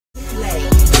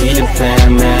Peter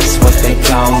Pan, that's what they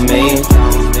call me.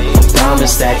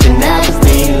 Promise that you'll never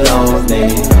be lonely.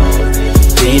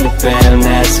 Peter Pan,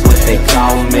 that's what they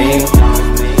call me.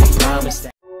 Promise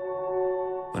that.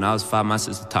 When I was 5, my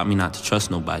sister taught me not to trust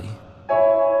nobody.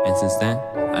 And since then,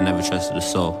 I never trusted a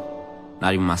soul,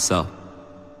 not even myself.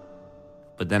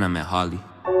 But then I met Harley,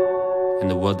 and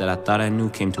the world that I thought I knew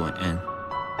came to an end.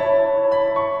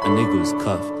 A nigga was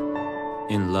cuffed,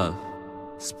 in love,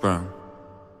 sperm,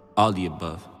 all the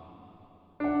above.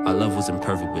 Our love wasn't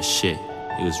perfect, but shit,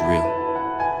 it was real.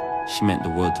 She meant the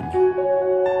world to me.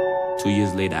 2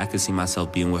 years later, I could see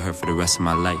myself being with her for the rest of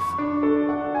my life.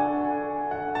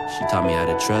 She taught me how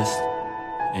to trust,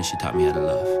 and she taught me how to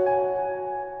love.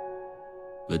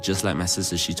 But just like my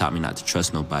sister, she taught me not to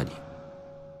trust nobody.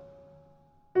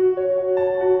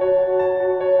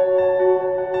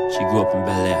 She grew up in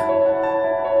Bel Air,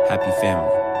 happy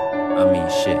family. I mean,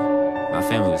 shit, my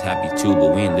family was happy too,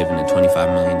 but we ain't living in a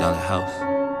 $25 million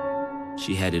house.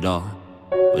 She had it all,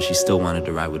 but she still wanted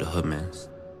to ride with the hoodmans.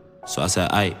 So I said,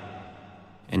 aight,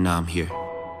 and now I'm here.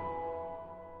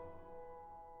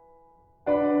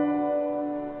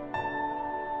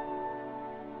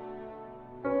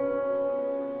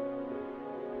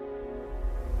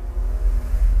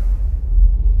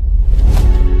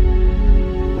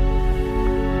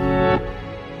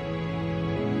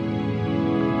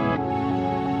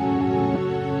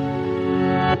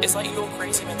 It's like you go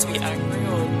crazy meant to be angry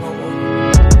or normal.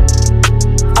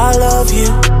 I love you,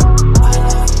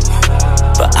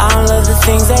 but I don't love the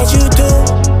things that you do.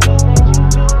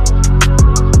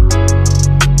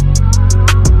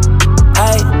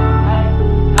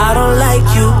 I don't like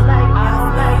you,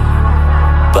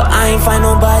 but I ain't find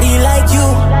nobody like you.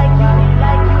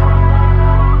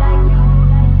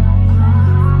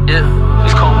 Yeah,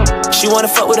 it's cold. She wanna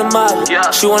fuck with a mob,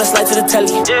 she wanna slide to the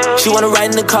telly. She wanna ride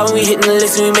in the car when we hitting the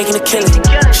list and we making a killing.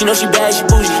 She know she bad, she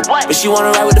bougie, but she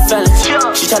wanna ride with the fellas.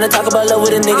 She tryna talk about love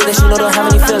with a nigga that she know don't have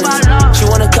any feelings. She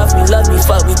wanna cuff me, love me,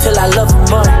 fuck me till I love her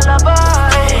more.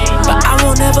 But I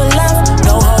won't ever love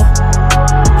no hoe,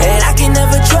 and I can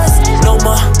never trust no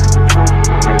more.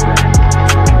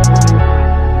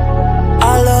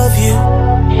 I love you,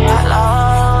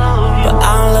 but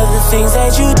I don't love the things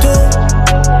that you do.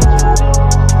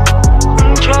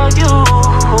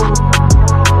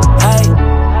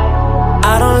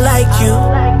 I don't like you,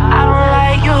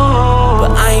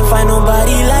 but I ain't find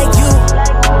nobody like you.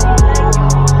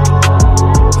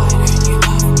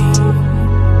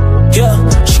 Yeah,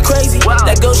 she crazy,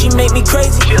 that girl she make me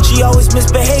crazy. She always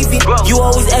misbehaving, you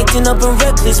always acting up and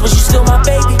reckless, but you still my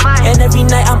baby. And every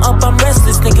night I'm up, I'm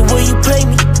restless, thinking will you play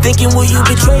me, thinking will you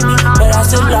betray me. But I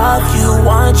still love you,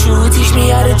 want you, teach me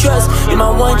how to trust. You're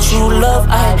my one true love,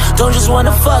 I don't just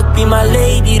wanna fuck, be my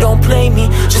lady, don't play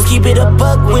me. Just keep it a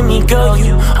buck with me, girl,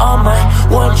 you are my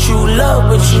one true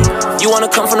love with you. You wanna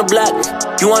come from the block,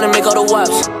 you wanna make all the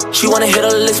wops. She wanna hit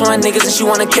all the list with my niggas and she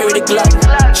wanna carry the Glock.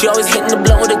 She always hitting the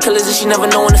blunt with the killers and she never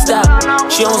know when to stop.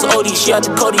 She owns OD, she out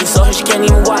the Cody, so her she can't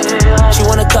even watch. She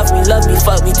wanna cuff me, love me,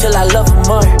 fuck me till I love her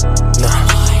more.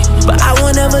 Nah. But I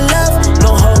won't ever love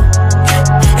no hoe,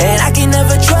 and I can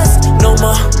never trust no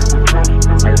more.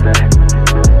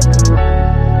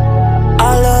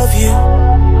 I love you,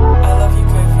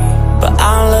 but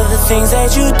I don't love the things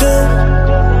that you do.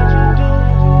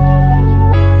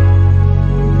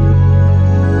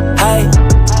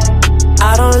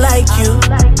 I don't like you,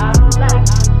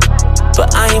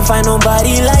 but I ain't find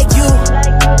nobody like you.